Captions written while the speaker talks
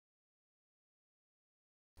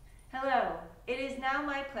It is now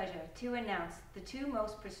my pleasure to announce the two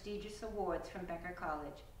most prestigious awards from Becker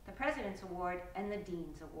College, the President's Award and the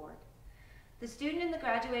Dean's Award. The student in the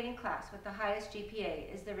graduating class with the highest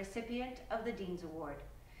GPA is the recipient of the Dean's Award.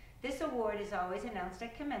 This award is always announced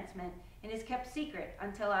at commencement and is kept secret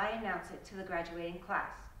until I announce it to the graduating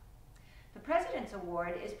class. The President's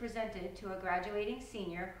Award is presented to a graduating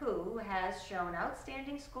senior who has shown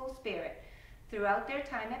outstanding school spirit throughout their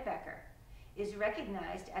time at Becker, is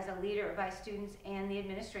recognized as a leader by students and the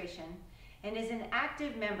administration, and is an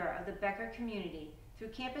active member of the Becker community through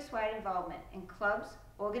campus-wide involvement in clubs,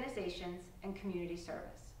 organizations, and community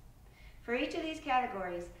service. For each of these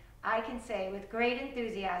categories, I can say with great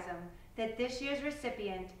enthusiasm that this year's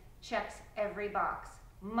recipient checks every box,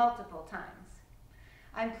 multiple times.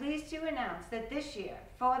 I'm pleased to announce that this year,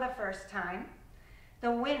 for the first time,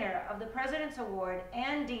 the winner of the President's Award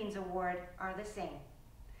and Dean's Award are the same.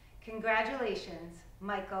 Congratulations,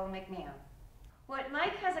 Michael McNeil. What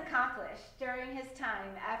Mike has accomplished during his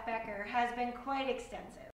time at Becker has been quite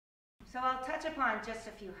extensive, so I'll touch upon just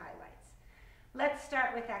a few highlights. Let's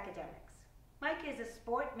start with academics. Mike is a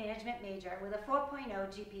sport management major with a 4.0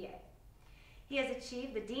 GPA. He has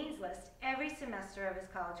achieved the Dean's List every semester of his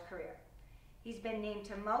college career. He's been named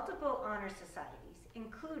to multiple honor societies,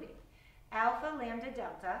 including Alpha Lambda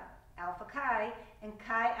Delta, Alpha Chi, and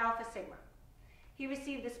Chi Alpha Sigma. He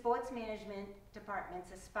received the Sports Management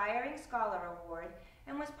Department's Aspiring Scholar Award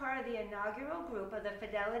and was part of the inaugural group of the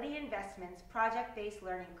Fidelity Investments Project-Based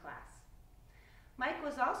Learning class. Mike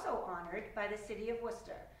was also honored by the City of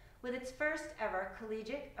Worcester with its first ever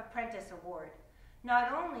Collegiate Apprentice Award,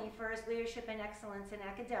 not only for his leadership and excellence in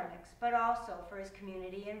academics, but also for his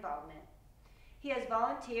community involvement. He has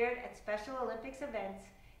volunteered at Special Olympics events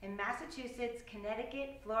in Massachusetts,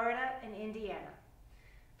 Connecticut, Florida, and Indiana.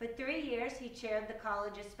 For 3 years, he chaired the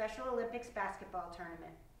college's Special Olympics basketball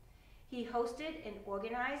tournament. He hosted and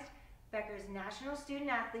organized Becker's National Student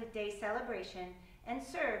Athlete Day celebration and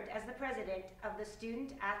served as the president of the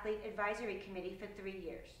Student Athlete Advisory Committee for 3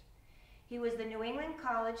 years. He was the New England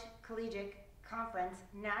College Collegiate Conference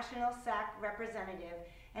National SAC representative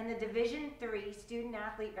and the Division III Student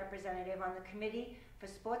Athlete representative on the Committee for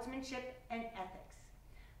Sportsmanship and Ethics.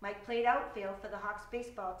 Mike played outfield for the Hawks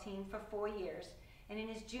baseball team for 4 years, and in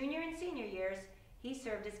his junior and senior years, he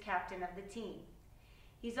served as captain of the team.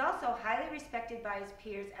 He's also highly respected by his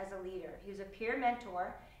peers as a leader. He was a peer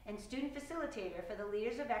mentor and student facilitator for the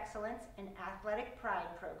Leaders of Excellence and Athletic Pride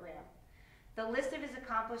program. The list of his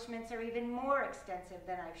accomplishments are even more extensive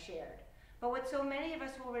than I've shared. But what so many of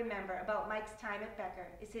us will remember about Mike's time at Becker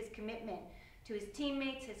is his commitment to his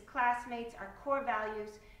teammates, his classmates, our core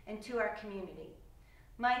values, and to our community.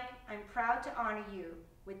 Mike, I'm proud to honor you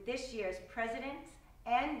with this year's President's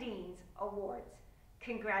and Dean's Awards.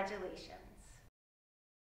 Congratulations.